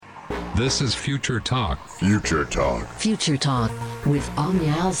This is Future Talk. Future Talk. Future Talk with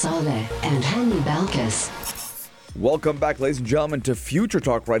Omnia Al Saleh and Hani Balkis. Welcome back, ladies and gentlemen, to Future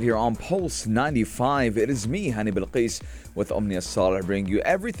Talk right here on Pulse 95. It is me, Hani Balkis, with Omnia Saleh, bringing you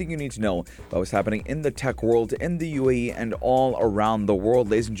everything you need to know about what's happening in the tech world, in the UAE, and all around the world.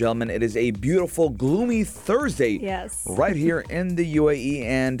 Ladies and gentlemen, it is a beautiful, gloomy Thursday right here in the UAE,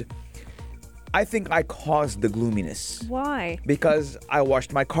 and I think I caused the gloominess. Why? Because I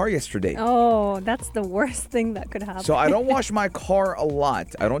washed my car yesterday. Oh, that's the worst thing that could happen. So I don't wash my car a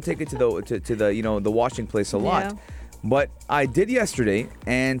lot. I don't take it to the washing place a lot. But I did yesterday,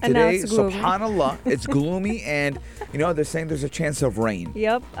 and today, subhanAllah, it's gloomy, and they're saying there's a chance of rain.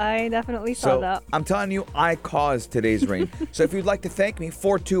 Yep, I definitely saw that. I'm telling you, I caused today's rain. So if you'd like to thank me,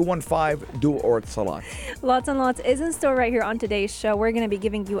 4215 do or salat. Lots and lots is in store right here on today's show. We're going to be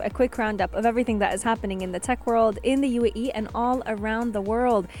giving you a quick roundup of everything that is happening in the tech world, in the UAE, and all around the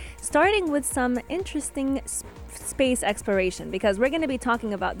world. Starting with some interesting space exploration, because we're going to be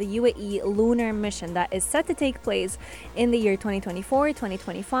talking about the UAE lunar mission that is set to take place in the year 2024,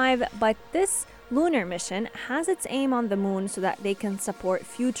 2025, but this lunar mission has its aim on the moon so that they can support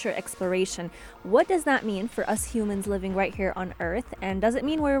future exploration. What does that mean for us humans living right here on Earth? And does it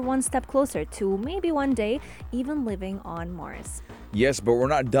mean we're one step closer to maybe one day even living on Mars? Yes, but we're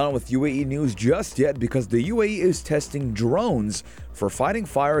not done with UAE news just yet, because the UAE is testing drones for fighting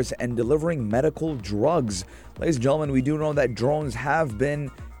fires and delivering medical drugs. Ladies and gentlemen, we do know that drones have been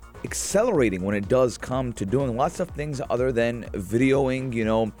accelerating when it does come to doing lots of things other than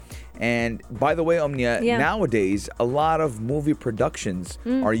videoing, And by the way, Omnia, nowadays, a lot of movie productions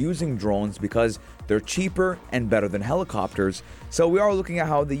are using drones because they're cheaper and better than helicopters. So we are looking at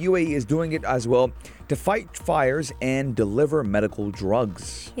how the UAE is doing it as well to fight fires and deliver medical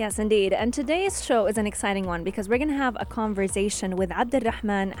drugs. Yes, indeed. And today's show is an exciting one because we're going to have a conversation with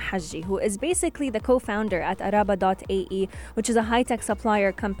Abdalrahman Hajji, who is basically the co-founder at Araba.ae, which is a high-tech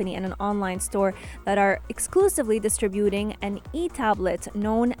supplier company and an online store that are exclusively distributing an e-tablet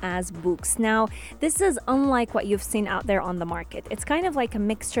known as Books. Now, this is unlike what you've seen out there on the market. It's kind of like a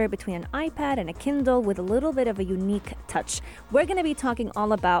mixture between an iPad and a Kindle with a little bit of a unique touch. We're going to be talking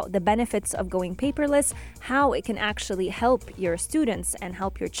all about the benefits of going paperless, how it can actually help your students and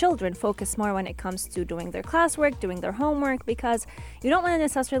help your children focus more when it comes to doing their classwork, doing their homework, because you don't want to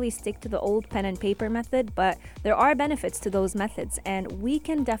necessarily stick to the old pen and paper method, but there are benefits to those methods, and we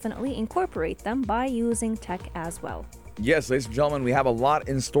can definitely incorporate them by using tech as well. Yes, ladies and gentlemen, we have a lot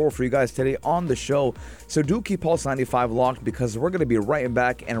in store for you guys today on the show. So do keep Pulse 95 locked, because we're going to be right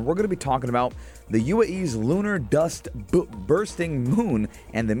back, and we're going to be talking about the UAE's lunar dust bursting moon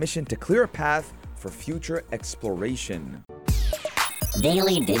and the mission to clear a path for future exploration.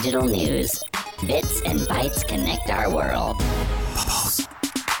 Daily digital news. Bits and bytes connect our world.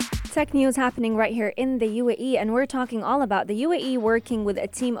 Tech news happening right here in the UAE, and we're talking all about the UAE working with a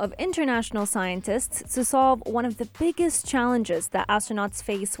team of international scientists to solve one of the biggest challenges that astronauts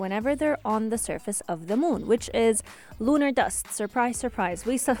face whenever they're on the surface of the moon, which is lunar dust. Surprise, surprise.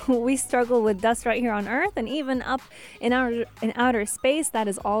 We struggle with dust right here on Earth, and even up in outer space, that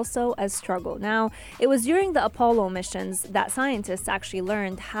is also a struggle. Now, it was during the Apollo missions that scientists actually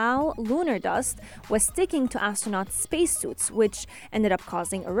learned how lunar dust was sticking to astronauts' spacesuits, which ended up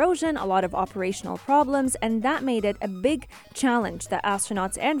causing erosion, a lot of operational problems, and that made it a big challenge that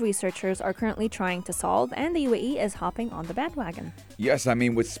astronauts and researchers are currently trying to solve, and the UAE is hopping on the bandwagon. Yes, I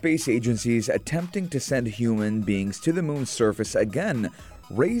mean, with space agencies attempting to send human beings to the moon's surface again,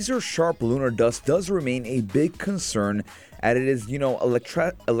 razor-sharp lunar dust does remain a big concern, as it is,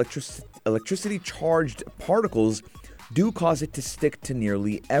 electricity-charged particles do cause it to stick to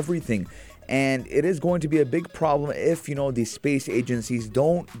nearly everything. And it is going to be a big problem if, these space agencies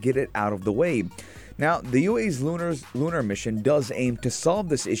don't get it out of the way. Now, the UAE's lunar mission does aim to solve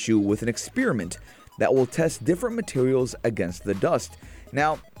this issue with an experiment that will test different materials against the dust.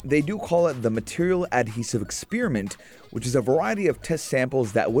 Now, they do call it the material adhesive experiment, which is a variety of test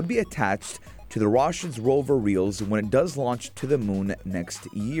samples that would be attached to the Rashid's rover reels when it does launch to the moon next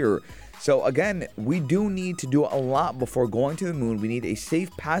year. So again, we do need to do a lot before going to the moon. We need a safe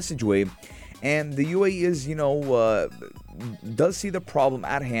passageway, and the UAE is, does see the problem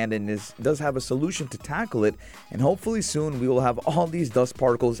at hand and does have a solution to tackle it. And hopefully soon we will have all these dust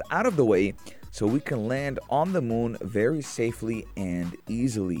particles out of the way so we can land on the moon very safely and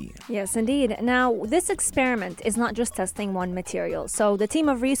easily. Yes, indeed. Now, this experiment is not just testing one material. So the team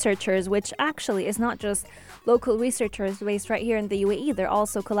of researchers, which actually is not just local researchers based right here in the UAE, they're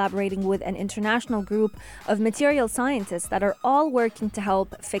also collaborating with an international group of material scientists that are all working to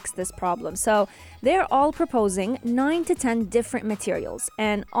help fix this problem. So they're all proposing 9 to 10 different materials,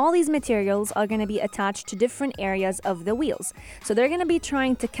 and all these materials are going to be attached to different areas of the wheels. So they're going to be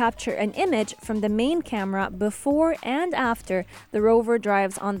trying to capture an image from the main camera before and after the rover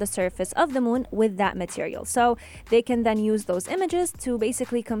drives on the surface of the moon with that material. So they can then use those images to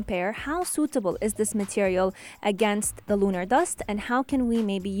basically compare how suitable is this material against the lunar dust, and how can we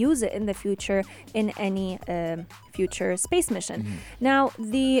maybe use it in the future in any future space mission. Now,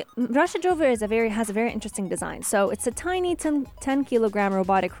 the Rashid rover has a very interesting design. So it's a tiny 10 kilogram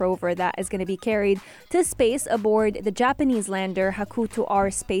robotic rover that is going to be carried to space aboard the Japanese lander Hakuto R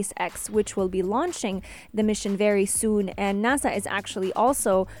SpaceX, which will be launching the mission very soon. And NASA is actually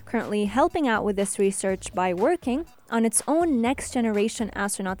also currently helping out with this research by working on its own next generation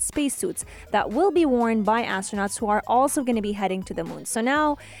astronaut spacesuits that will be worn by astronauts who are also going to be heading to the moon. So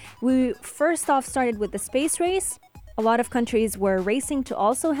now we first off started with the space race. A lot of countries were racing to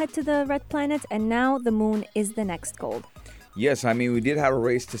also head to the red planet, and now the moon is the next goal. Yes, I mean, we did have a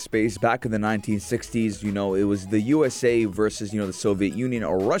race to space back in the 1960s. You know, it was the USA versus, the Soviet Union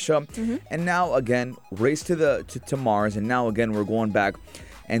or Russia. And now, again, race to Mars. And now, again, we're going back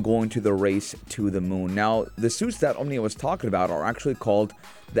and going to the race to the moon. Now, the suits that Omnia was talking about are actually called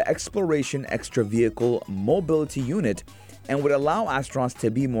the Exploration Extravehicle Mobility Unit, and would allow astronauts to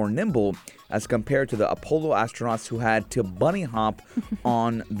be more nimble as compared to the Apollo astronauts who had to bunny hop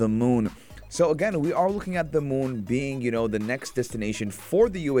on the moon. So again, we are looking at the moon being, the next destination for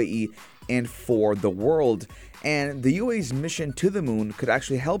the UAE and for the world. And the UAE's mission to the moon could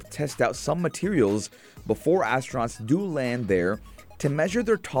actually help test out some materials before astronauts do land there to measure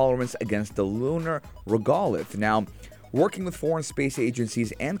their tolerance against the lunar regolith. Now, working with foreign space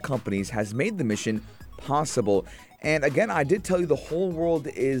agencies and companies has made the mission possible. And again, I did tell you the whole world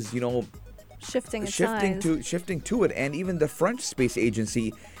is, shifting to it. And even the French space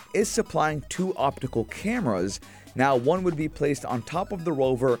agency is supplying 2 optical cameras. Now, one would be placed on top of the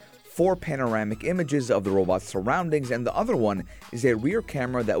rover for panoramic images of the robot's surroundings, and the other one is a rear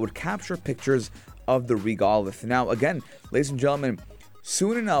camera that would capture pictures of the regolith. Now, again, ladies and gentlemen,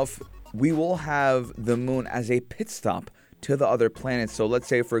 soon enough, we will have the moon as a pit stop to the other planets. So let's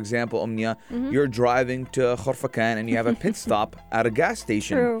say, for example, Omnia, you're driving to Khorfakan and you have a pit stop at a gas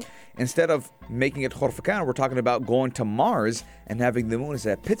station. True. Instead of making it Khorfakan, we're talking about going to Mars and having the moon as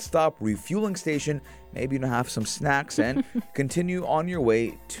a pit stop, refueling station, maybe have some snacks and continue on your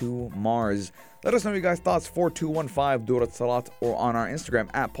way to Mars. Let us know your guys' thoughts, 4215 Durat Salat, or on our Instagram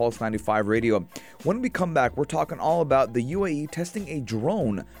at Pulse95 Radio. When we come back, we're talking all about the UAE testing a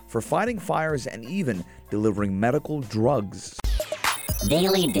drone for fighting fires and even delivering medical drugs.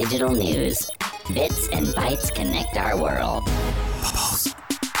 Daily digital news. Bits and bytes connect our world.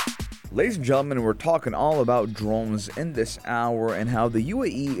 Ladies and gentlemen, we're talking all about drones in this hour and how the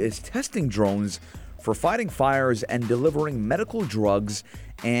UAE is testing drones for fighting fires and delivering medical drugs.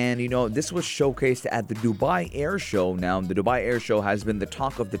 And, this was showcased at the Dubai Air Show. Now, the Dubai Air Show has been the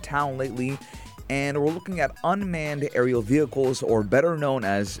talk of the town lately. And we're looking at unmanned aerial vehicles, or better known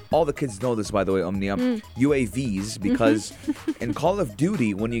as, all the kids know this, by the way, Omnia, UAVs, because in Call of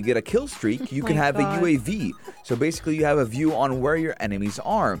Duty, when you get a kill streak, you can have a UAV. So basically, you have a view on where your enemies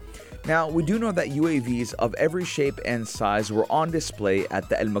are. Now, we do know that UAVs of every shape and size were on display at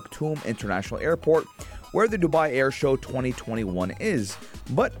the Al Maktoum International Airport, where the Dubai Air Show 2021 is.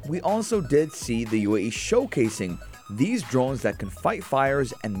 But we also did see the UAE showcasing these drones that can fight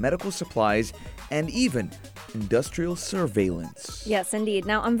fires and medical supplies and even industrial surveillance. Yes, indeed.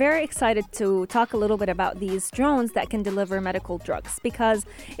 Now, I'm very excited to talk a little bit about these drones that can deliver medical drugs, because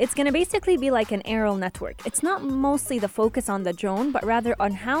it's going to basically be like an aerial network. It's not mostly the focus on the drone, but rather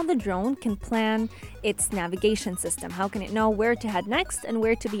on how the drone can plan its navigation system. How can it know where to head next and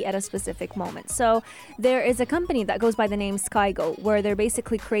where to be at a specific moment? So there is a company that goes by the name Skygo, where they're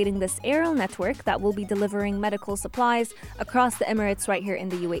basically creating this aerial network that will be delivering medical supplies across the Emirates right here in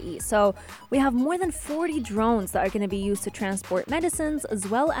the UAE. So we have more than 40 drones that are going to be used to transport medicines as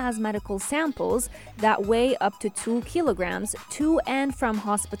well as medical samples that weigh up to 2 kilograms to and from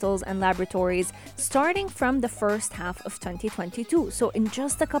hospitals and laboratories starting from the first half of 2022. So in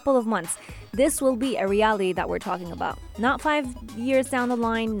just a couple of months, this will be a reality that we're talking about. Not 5 years down the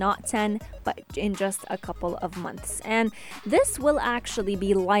line, not 10, but in just a couple of months. And this will actually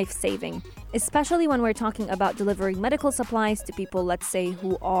be life-saving, especially when we're talking about delivering medical supplies to people, let's say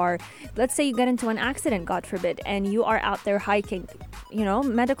you get into an accident, God forbid, and you are out there hiking.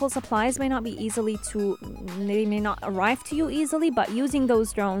 Medical supplies may not arrive to you easily, but using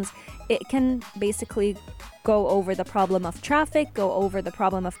those drones, it can basically go over the problem of traffic, go over the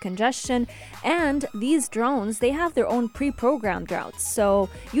problem of congestion. And these drones, they have their own pre-programmed routes. So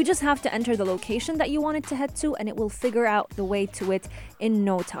you just have to enter the location that you want it to head to, and it will figure out the way to it in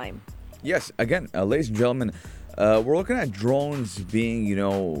no time. Yes, again, ladies and gentlemen, we're looking at drones being,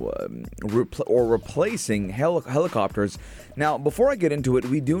 replacing helicopters. Now, before I get into it,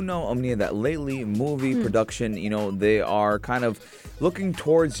 we do know, Omnia, that lately movie production, they are kind of looking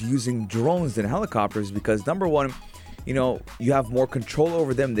towards using drones than helicopters because, number one, you have more control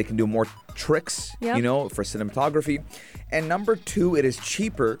over them. They can do more tricks, for cinematography. And number two, it is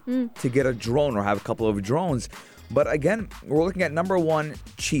cheaper to get a drone or have a couple of drones. But again, we're looking at number one,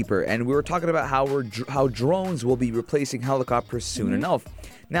 cheaper. And we were talking about how drones will be replacing helicopters soon enough.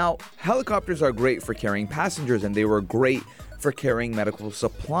 Now, helicopters are great for carrying passengers, and they were great for carrying medical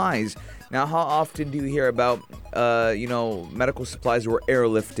supplies. Now, how often do you hear about, medical supplies were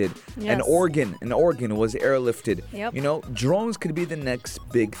airlifted? Yes. An organ was airlifted. Yep. Drones could be the next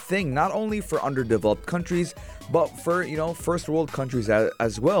big thing, not only for underdeveloped countries, but for, first world countries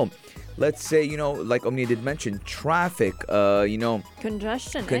as well. Let's say, like Omnia did mention, traffic,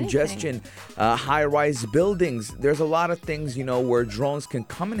 congestion, high-rise buildings. There's a lot of things, where drones can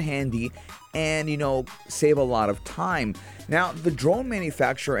come in handy and, save a lot of time. Now, the drone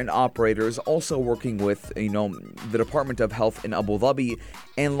manufacturer and operator is also working with, the Department of Health in Abu Dhabi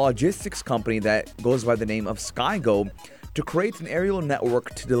and logistics company that goes by the name of SkyGo to create an aerial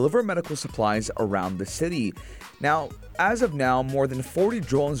network to deliver medical supplies around the city. Now, as of now, more than 40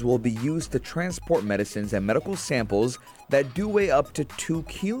 drones will be used to transport medicines and medical samples that do weigh up to 2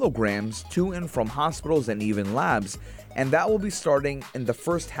 kilograms to and from hospitals and even labs. And that will be starting in the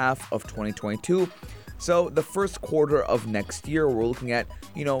first half of 2022. So the first quarter of next year, we're looking at,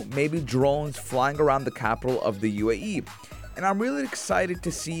 maybe drones flying around the capital of the UAE. And I'm really excited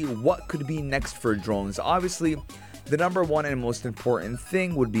to see what could be next for drones. Obviously, the number one and most important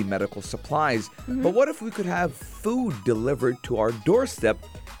thing would be medical supplies. But what if we could have food delivered to our doorstep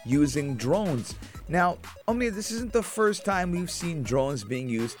using drones? Now, Omnia, this isn't the first time we've seen drones being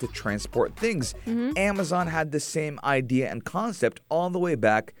used to transport things. Amazon had the same idea and concept all the way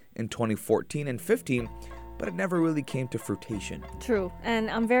back in 2014 and 15, but it never really came to fruition. True, and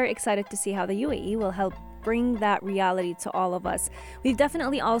I'm very excited to see how the UAE will help bring that reality to all of us. We've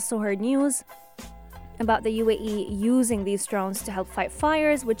definitely also heard news about the UAE using these drones to help fight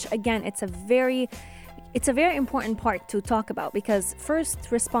fires, which again, it's a very important part to talk about because first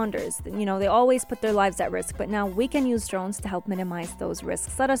responders, they always put their lives at risk, but now we can use drones to help minimize those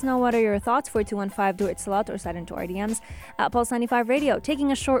risks. Let us know what are your thoughts. 4215 do it salat or slide into our DMs at Pulse 95 Radio.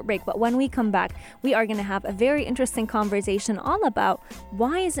 Taking a short break, but when we come back, we are going to have a very interesting conversation all about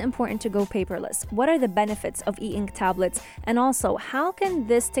why is it important to go paperless? What are the benefits of e-ink tablets? And also, how can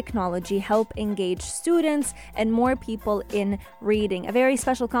this technology help engage students and more people in reading? A very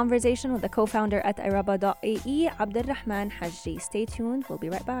special conversation with the co-founder at Araba.ae, Abdalrahman Hajji. Stay tuned. We'll be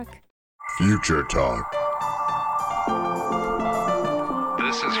right back. Future Talk.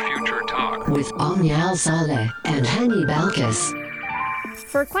 This is Future Talk with Omnia Al Saleh and Hani Balkis.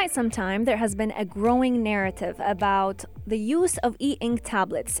 For quite some time, there has been a growing narrative about the use of e-ink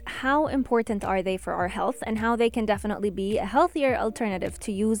tablets. How important are they for our health and how they can definitely be a healthier alternative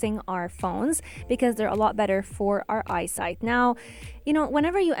to using our phones because they're a lot better for our eyesight. Now,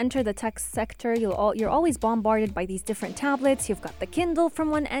 whenever you enter the tech sector, you're always bombarded by these different tablets. You've got the Kindle from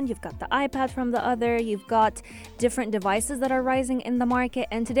one end, you've got the iPad from the other, you've got different devices that are rising in the market.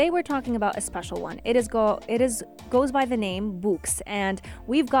 And today we're talking about a special one. It goes by the name Books, and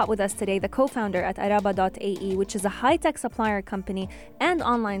we've got with us today the co-founder at Araba.ae, which is a high-tech supplier company and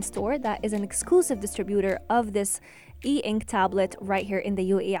online store that is an exclusive distributor of this e-ink tablet right here in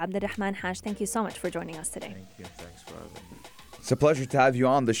the UAE. Abdalrahman Haj, thank you so much for joining us today. Thank you. Thanks for having me. It's a pleasure to have you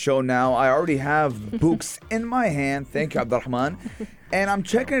on the show now. I already have Books in my hand. Thank you, Abdalrahman. And I'm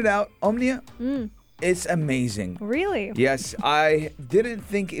checking it out. Omnia, it's amazing. Really? Yes, I didn't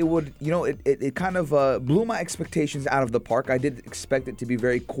think it would, it kind of blew my expectations out of the park. I did expect it to be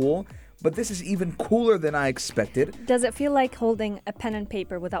very cool, but this is even cooler than I expected. Does it feel like holding a pen and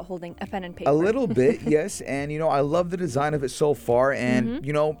paper without holding a pen and paper? A little bit, yes. And, I love the design of it so far. And,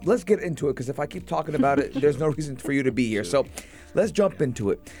 let's get into it, because if I keep talking about it, there's no reason for you to be here. So let's jump into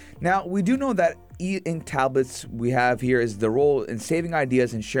it. Now, we do know that e-ink tablets we have here is the role in saving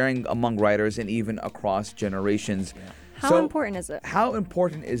ideas and sharing among writers and even across generations. Yeah. How important is it? How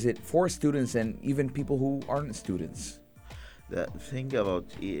important is it for students and even people who aren't students? The thing about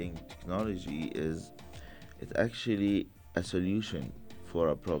e-ink technology is it's actually a solution for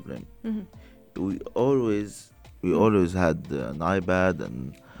a problem. We always had an iPad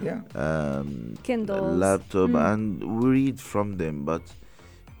and Kindles, laptop, and we read from them. But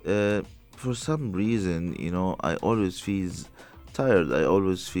for some reason, I always feel tired. I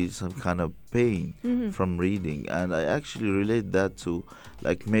always feel some kind of pain from reading, and I actually relate that to,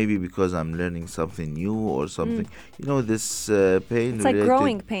 like, maybe because I'm learning something new or something. This pain. It's like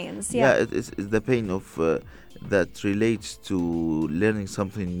growing pains. Yeah, it's the pain of that relates to learning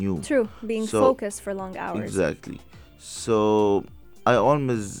something new. True, being focused for long hours. Exactly. So I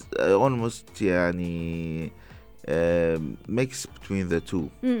almost mix between the two,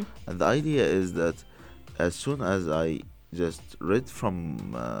 and the idea is that as soon as I just read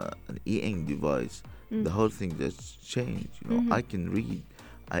from an e-ink device, the whole thing just changed. I can read.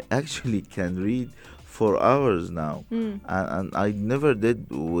 I actually can read for hours now, and I never did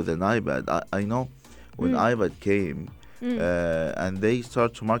with an iPad. I know when iPad came, and they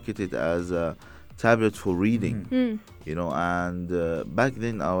start to market it as a tablet for reading, and back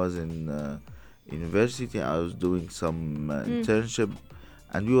then I was in university. I was doing some internship,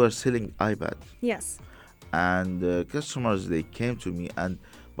 and we were selling iPad. Yes. And customers, they came to me, and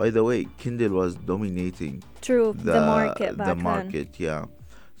by the way, Kindle was dominating the market back then. Yeah.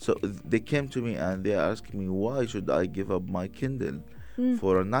 So they came to me and they asked me, why should I give up my Kindle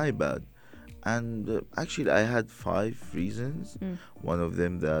for an iPad? And actually, I had 5 reasons. One of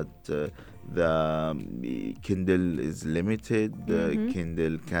them that the Kindle is limited.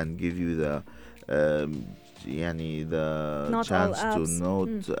 Kindle can give you the Not chance all to apps.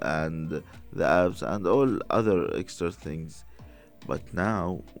 note and the apps and all other extra things. But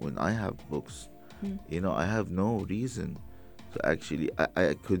now, when I have books, I have no reason to actually.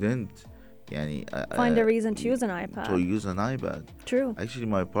 I couldn't. Find a reason to use an iPad. To use an iPad. True. Actually,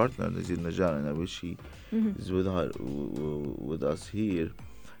 my partner is in Najjar, and I wish he is with us here.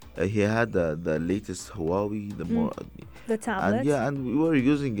 He had the latest Huawei, the tablet. And we were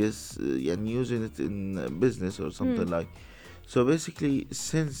using this and using it in business or something like. So basically,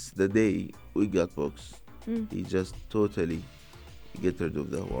 since the day we got books, he just totally get rid of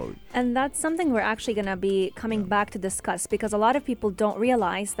the Huawei. And that's something we're actually going to be coming back to discuss, because a lot of people don't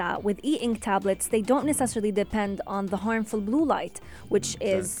realize that with e-ink tablets, they don't necessarily depend on the harmful blue light, which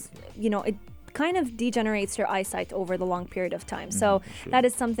is, it kind of degenerates your eyesight over the long period of time. So that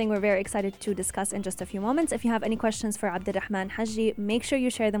is something we're very excited to discuss in just a few moments. If you have any questions for Abdalrahman Hajji, make sure you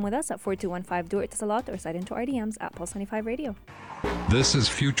share them with us at 4215 Do It Salat or slide into our DMs at Pulse 95 Radio. This is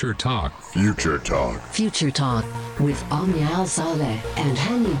Future Talk. Future Talk. Future Talk with Omnia Al Saleh and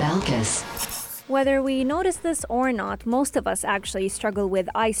Hani Balkis. Whether we notice this or not, most of us actually struggle with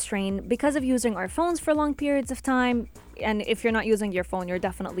eye strain because of using our phones for long periods of time. And if you're not using your phone, you're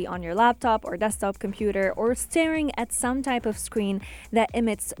definitely on your laptop or desktop computer or staring at some type of screen that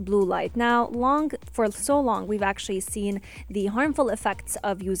emits blue light. Now, for so long, we've actually seen the harmful effects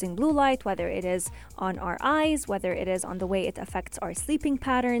of using blue light, whether it is on our eyes, whether it is on the way it affects our sleeping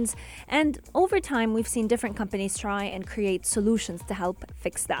patterns. And over time, we've seen different companies try and create solutions to help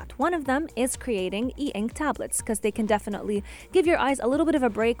fix that. One of them is creating e-ink tablets, because they can definitely give your eyes a little bit of a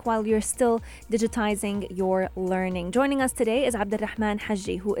break while you're still digitizing your learning. Joining us today is Abdalrahman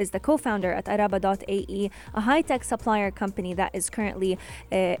Hajji, who is the co-founder at Araba.ae, a high-tech supplier company that is currently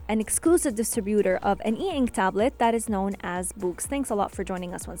an exclusive distributor of an e-ink tablet that is known as Books. Thanks a lot for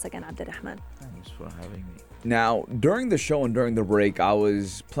joining us once again, Abdalrahman. Thanks for having me. Now, during the show and during the break, I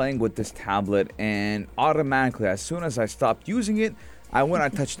was playing with this tablet, and automatically, as soon as I stopped using it, I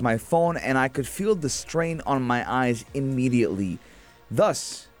touched my phone, and I could feel the strain on my eyes immediately.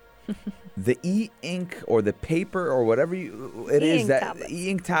 Thus, the e-ink or the paper or whatever it is, that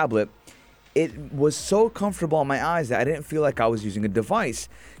e-ink tablet, it was so comfortable on my eyes that I didn't feel like I was using a device.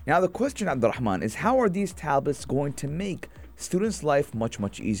 Now, the question, Abdalrahman, is how are these tablets going to make students' life much,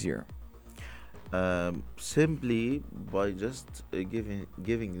 much easier? Simply by just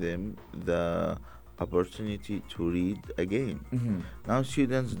giving them the opportunity to read again. Now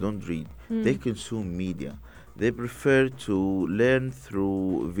students don't read, they consume media. They prefer to learn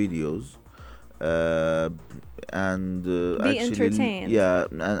through videos, uh, and Be actually, entertained. yeah,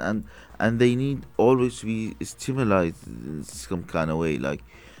 and they need always to be stimulated in some kind of way, like,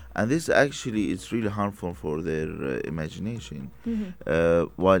 and this actually is really harmful for their imagination.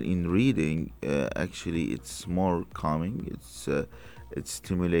 While in reading, actually, it's more calming. It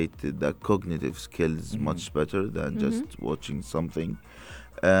stimulated the cognitive skills much better than just watching something,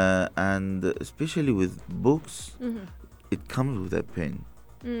 and especially with books, it comes with a pen.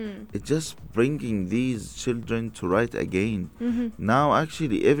 It's just bringing these children to write again. Now,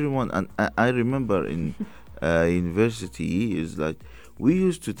 actually, everyone, and I remember in university years, like, we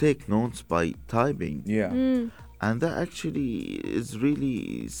used to take notes by typing, Yeah. and that actually is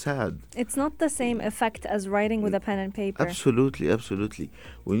really sad. It's not the same effect as writing with a pen and paper. Absolutely, absolutely.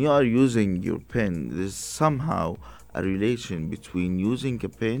 When you are using your pen, there's somehow a relation between using a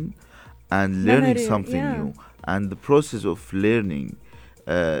pen and learning Memory, something yeah. new, and the process of learning.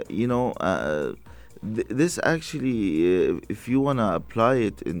 This actually, if you wanna apply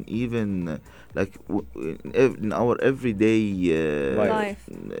it in even like in our everyday Life.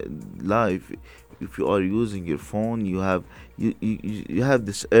 life, if you are using your phone, you have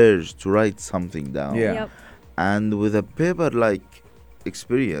this urge to write something down. Yeah. Yep. And with a paper-like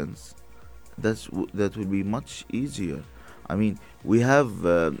experience, that will be much easier. I mean, we have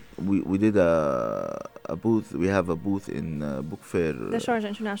we did a booth. We have a booth in book fair. The Sharjah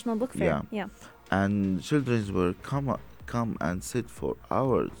International Book Fair. Yeah. And children were come and sit for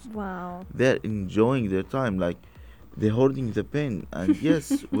hours. Wow. They're enjoying their time, like they're holding the pen. And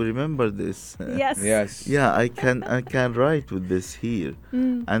yes, we remember this. Yes. Yes. Yeah, I can write with this here,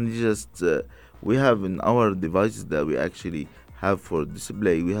 and just we have in our devices that we actually have for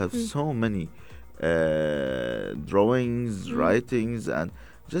display. We have so many drawings, writings, and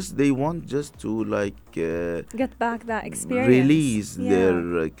just they want just to like Get back that experience. release Yeah.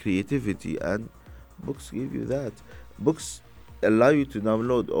 their creativity, and books give you that. Books allow you to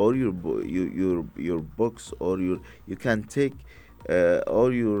download all your books, or you can take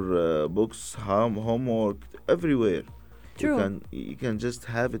all your books, homework everywhere. True. You can just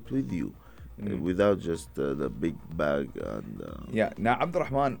have it with you without just the big bag and. Yeah. Now,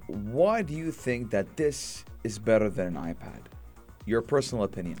 Abdulrahman, why do you think that this is better than an iPad? Your personal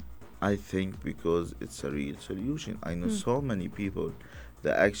opinion. I think because it's a real solution. I know so many people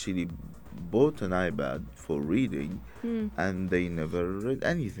that actually bought an iPad for reading, and they never read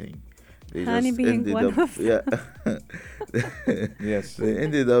anything. They Honey just being ended one up, of yeah. Yes. They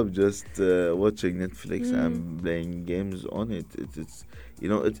ended up just watching Netflix and playing games on it. It's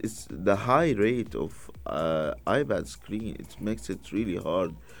it's the high rate of iPad screen. It makes it really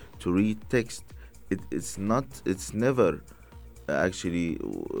hard to read text. It's never actually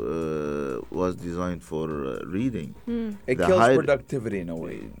was designed for reading. It The kills high- productivity in a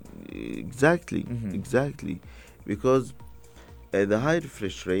way. Exactly, exactly, because the high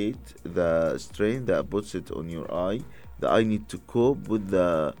refresh rate, the strain that puts it on your eye, the eye need to cope with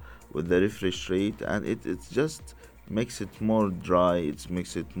the refresh rate, and it just makes it more dry.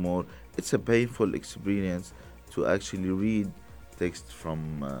 It's a painful experience to actually read text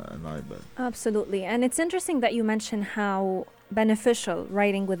from an iPad. Absolutely. And it's interesting that you mention how beneficial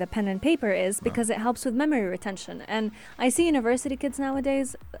writing with a pen and paper is, because it helps with memory retention. And I see university kids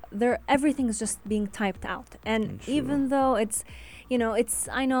nowadays, everything is just being typed out. And even though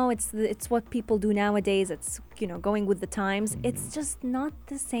I know it's what people do nowadays, it's going with the times, it's just not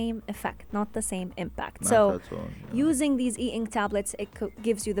the same effect, not the same impact. Not So at all, yeah. using these e-ink tablets, it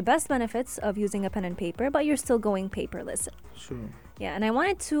gives you the best benefits of using a pen and paper, but you're still going paperless. Sure. Yeah, and I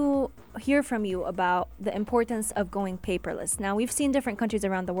wanted to hear from you about the importance of going paperless. Now, we've seen different countries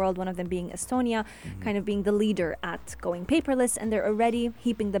around the world, one of them being Estonia, kind of being the leader at going paperless, and they're already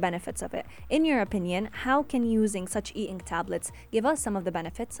heaping the benefits of it. In your opinion, how can using such e-ink tablets give us some of the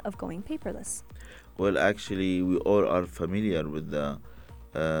benefits of going paperless? Well, actually, we all are familiar with the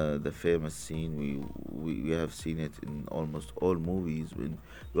famous scene. We have seen it in almost all movies when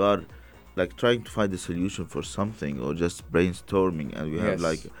we are like trying to find a solution for something, or just brainstorming, and we have Yes.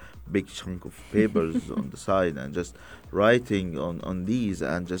 like a big chunk of papers on the side, and just writing on these,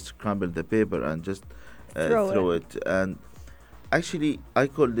 and just crumble the paper and just throw it. And actually, I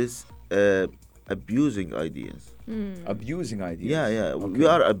call this abusing ideas. Abusing ideas. Yeah. We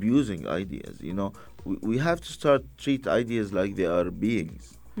are abusing ideas. We have to start treat ideas like they are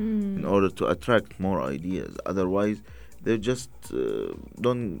beings in order to attract more ideas. Otherwise, they just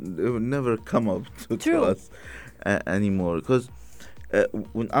they will never come up to us anymore. Because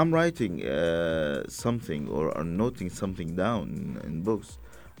when I'm writing something or noting something down in books,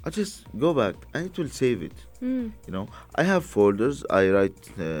 I just go back and it will save it. I have folders. I write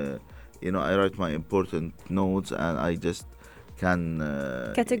I write my important notes and I just can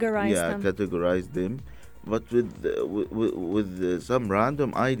categorize them. But with some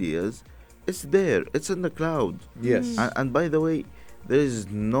random ideas, it's there. It's in the cloud. Yes. And by the way, there is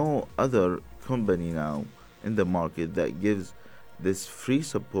no other company now in the market that gives this free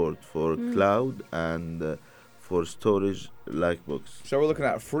support for cloud and for storage like books. So we're looking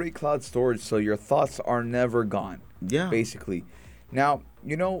at free cloud storage, so your thoughts are never gone. Yeah. Basically. Now,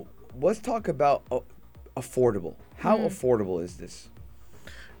 let's talk about affordable. How affordable is this?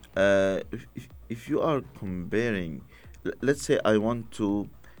 If you are comparing, let's say I want to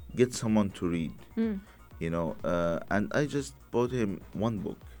get someone to read, and I just bought him one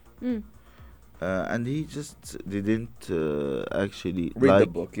book, and he just didn't actually Read the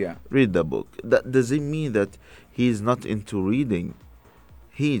book, yeah. read the book. That doesn't mean that he's not into reading.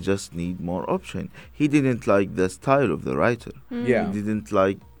 He just need more option. He didn't like the style of the writer. Yeah. He didn't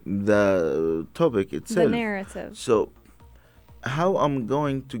like the topic itself. The narrative. So how I'm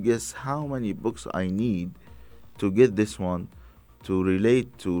going to guess how many books I need to get this one to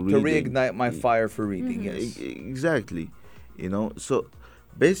relate to To reading? reignite my fire for reading, yes. Exactly. So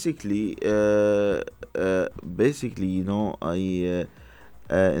basically, I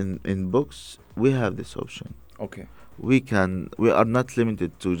in books we have this option. Okay. We are not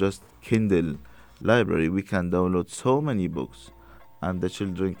limited to just Kindle library. We can download so many books, and the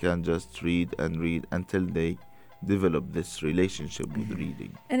children can just read until they develop this relationship with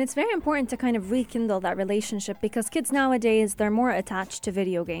reading. And it's very important to kind of rekindle that relationship, because kids nowadays, they're more attached to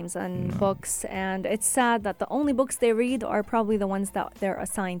video games and books, and it's sad that the only books they read are probably the ones that they're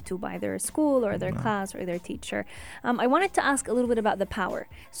assigned to by their school or their class or their teacher. I wanted to ask a little bit about the power.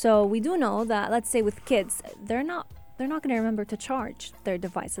 So we do know that, let's say with kids, they're not going to remember to charge their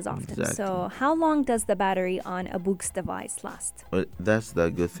devices often. Exactly. So how long does the battery on a book's device last? Well, that's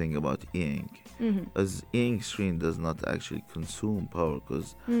the good thing about e-ink. As e-ink screen does not actually consume power,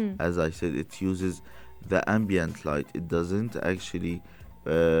 because as I said, it uses the ambient light. It doesn't actually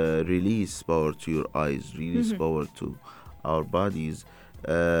release power to your eyes, release power to our bodies.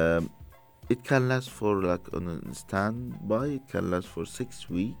 It can last for, like, on a standby, it can last for 6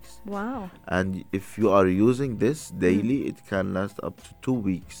 weeks. Wow. And if you are using this daily, it can last up to 2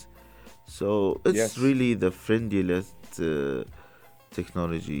 weeks. So it's really the friendliest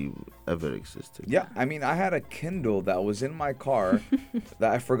technology ever existed. Yeah, I mean, I had a Kindle that was in my car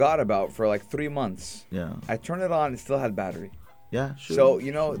that I forgot about for like 3 months. Yeah. I turned it on, it still had battery. Yeah, sure.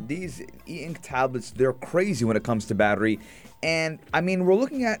 So, these e-ink tablets, they're crazy when it comes to battery. And, I mean, we're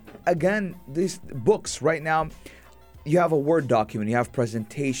looking at, again, these books right now. You have a Word document, you have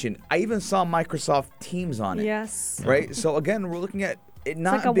presentation. I even saw Microsoft Teams on it. Yes. Right? So, again, we're looking at it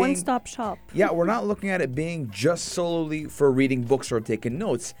not It's like a being... one-stop shop. Yeah, we're not looking at it being just solely for reading books or taking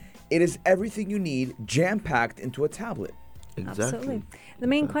notes. It is everything you need jam-packed into a tablet. Exactly. Absolutely. The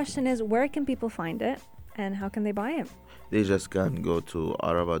main question is, where can people find it and how can they buy it? They just can go to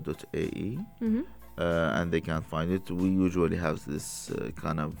araba.ae and they can find it. We usually have this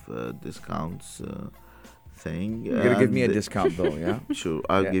kind of discounts thing. You're going to give me a discount, though, yeah? Sure.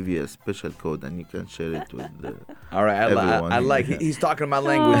 I'll give you a special code and you can share it with All right, everyone. I like it. He's talking my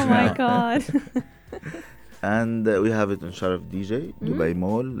language Oh now. my God. And we have it in Sharaf DJ, Dubai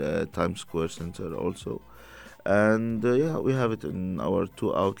Mall, Times Square Center also. And we have it in our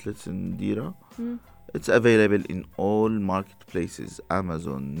 2 outlets in Dira. It's available in all marketplaces,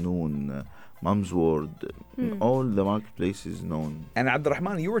 Amazon, Noon, Mom's World, all the marketplaces known. And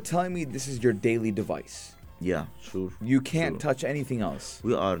Abdalrahman, you were telling me this is your daily device. Yeah, sure. You can't Sure. touch anything else.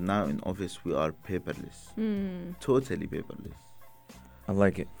 We are now in office, we are paperless. Totally paperless. I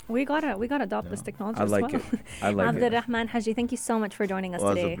like it. We gotta adopt this technology I as like well. it. I like it. Abdalrahman Hajji, thank you so much for joining us It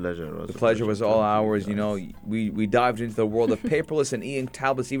was today. a pleasure. The pleasure was all ours. We dived into the world of paperless and e-ink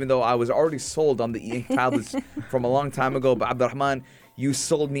tablets, even though I was already sold on the e-ink tablets from a long time ago. But Abdalrahman, you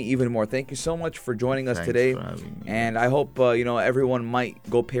sold me even more. Thank you so much for joining us Thanks today. for having me. And I hope everyone might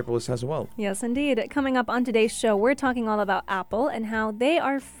go paperless as well. Yes, indeed. Coming up on today's show, we're talking all about Apple and how they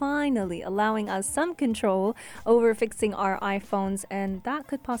are finally allowing us some control over fixing our iPhones, and that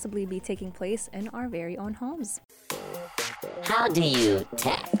could possibly be taking place in our very own homes. How do you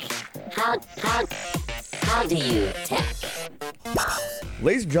tech? How do you tech?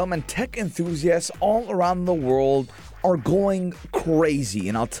 Ladies and gentlemen, tech enthusiasts all around the world are going crazy,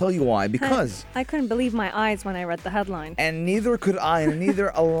 and I'll tell you why. Because I couldn't believe my eyes when I read the headline. and neither could I, and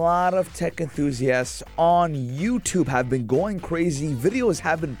neither a lot of tech enthusiasts on YouTube have been going crazy. Videos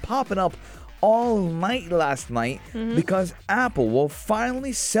have been popping up all night last night because Apple will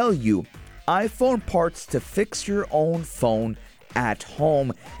finally sell you iPhone parts to fix your own phone at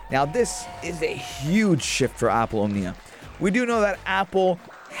home. Now, this is a huge shift for Apple, Omnia. We do know that Apple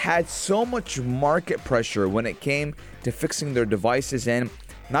had so much market pressure when it came to fixing their devices, and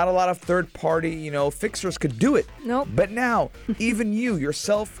not a lot of third-party, fixers could do it. Nope. But now, even you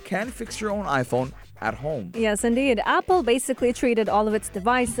yourself can fix your own iPhone at home. Yes, indeed. Apple basically treated all of its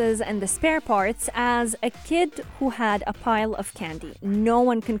devices and the spare parts as a kid who had a pile of candy. No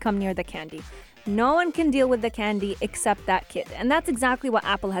one can come near the candy. No one can deal with the candy except that kid. And that's exactly what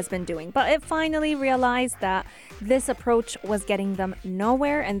Apple has been doing. But it finally realized that this approach was getting them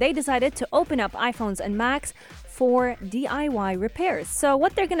nowhere, and they decided to open up iPhones and Macs for DIY repairs. So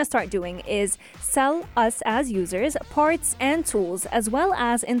what they're going to start doing is sell us as users parts and tools, as well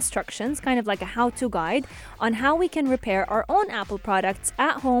as instructions, kind of like a how-to guide on how we can repair our own Apple products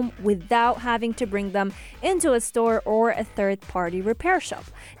at home without having to bring them into a store or a third-party repair shop.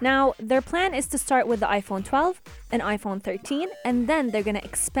 Now, their plan is to start with the iPhone 12 and iPhone 13, and then they're going to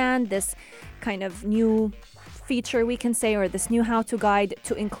expand this kind of new feature, we can say, or this new how-to guide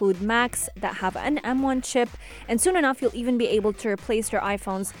to include Macs that have an M1 chip, and soon enough you'll even be able to replace your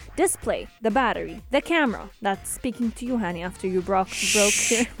iPhone's display, the battery, the camera. That's speaking to you, Hani, after you broke your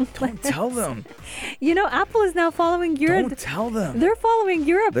Don't tell them. Apple is now following your... Don't tell them. They're following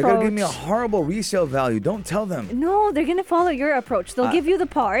your approach. They're going to give me a horrible resale value. Don't tell them. No, they're going to follow your approach. They'll give you the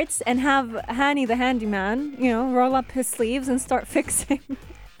parts and have Hani, the handyman, roll up his sleeves and start fixing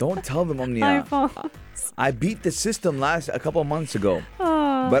Don't tell them, Omnia. iPhones. I beat the system a couple of months ago.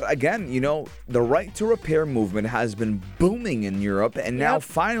 But again, the right to repair movement has been booming in Europe, and now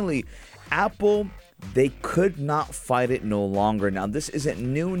finally, Apple, they could not fight it no longer. Now, this isn't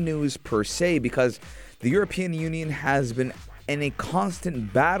new news per se, because the European Union has been in a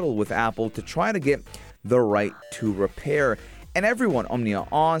constant battle with Apple to try to get the right to repair. And everyone, Omnia,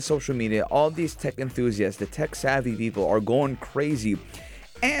 on social media, all these tech enthusiasts, the tech-savvy people are going crazy.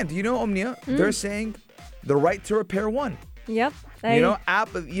 And, Omnia, they're saying the right to repair won. Yep.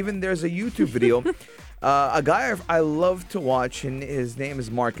 Apple, even there's a YouTube video. A guy I love to watch, and his name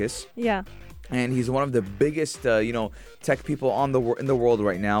is Marcus. Yeah. And he's one of the biggest, tech people in the world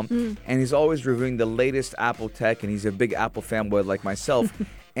right now. And he's always reviewing the latest Apple tech, and he's a big Apple fanboy like myself.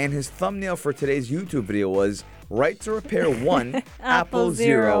 And his thumbnail for today's YouTube video was right to repair 1, Apple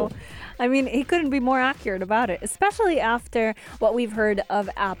 0. I mean, he couldn't be more accurate about it, especially after what we've heard of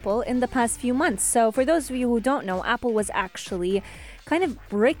Apple in the past few months. So for those of you who don't know, Apple was actually kind of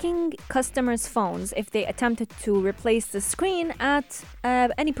breaking customers' phones if they attempted to replace the screen at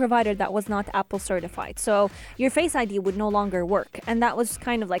any provider that was not Apple certified. So your Face ID would no longer work. And that was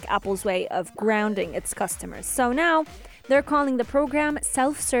kind of like Apple's way of grounding its customers. So now they're calling the program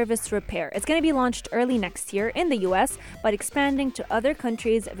Self-Service Repair. It's going to be launched early next year in the US, but expanding to other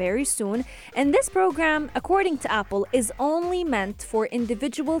countries very soon. And this program, according to Apple, is only meant for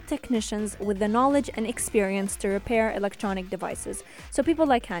individual technicians with the knowledge and experience to repair electronic devices. So people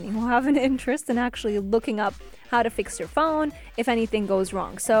like Hani, who have an interest in actually looking up how to fix your phone if anything goes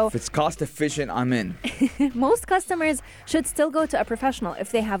wrong. So if it's cost efficient, I'm in. Most customers should still go to a professional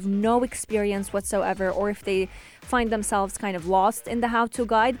if they have no experience whatsoever, or if they find themselves kind of lost in the how-to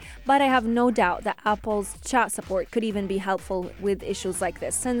guide. But I have no doubt that Apple's chat support could even be helpful with issues like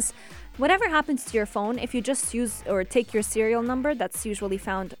this, since whatever happens to your phone, if you just use or take your serial number that's usually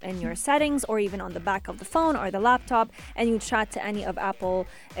found in your settings or even on the back of the phone or the laptop, and you chat to any of Apple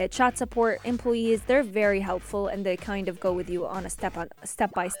chat support employees, they're very helpful, and they kind of go with you on a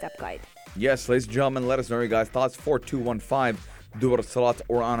step-by-step guide. Yes, ladies and gentlemen, let us know your guys' thoughts. 4215 Dubar Salat,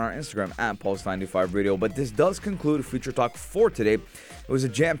 or on our Instagram at Pulse95 Radio. But this does conclude Future Talk for today. It was a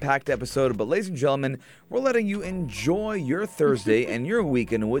jam-packed episode, but ladies and gentlemen, we're letting you enjoy your Thursday and your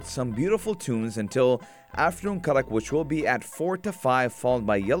weekend with some beautiful tunes until afternoon karak, which will be at 4 to 5, followed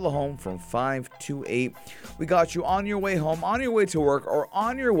by Yellow Home from 5 to 8. We got you on your way home, on your way to work, or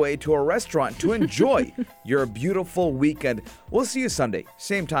on your way to a restaurant to enjoy your beautiful weekend. We'll see you Sunday,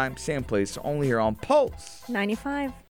 same time, same place, only here on Pulse 95.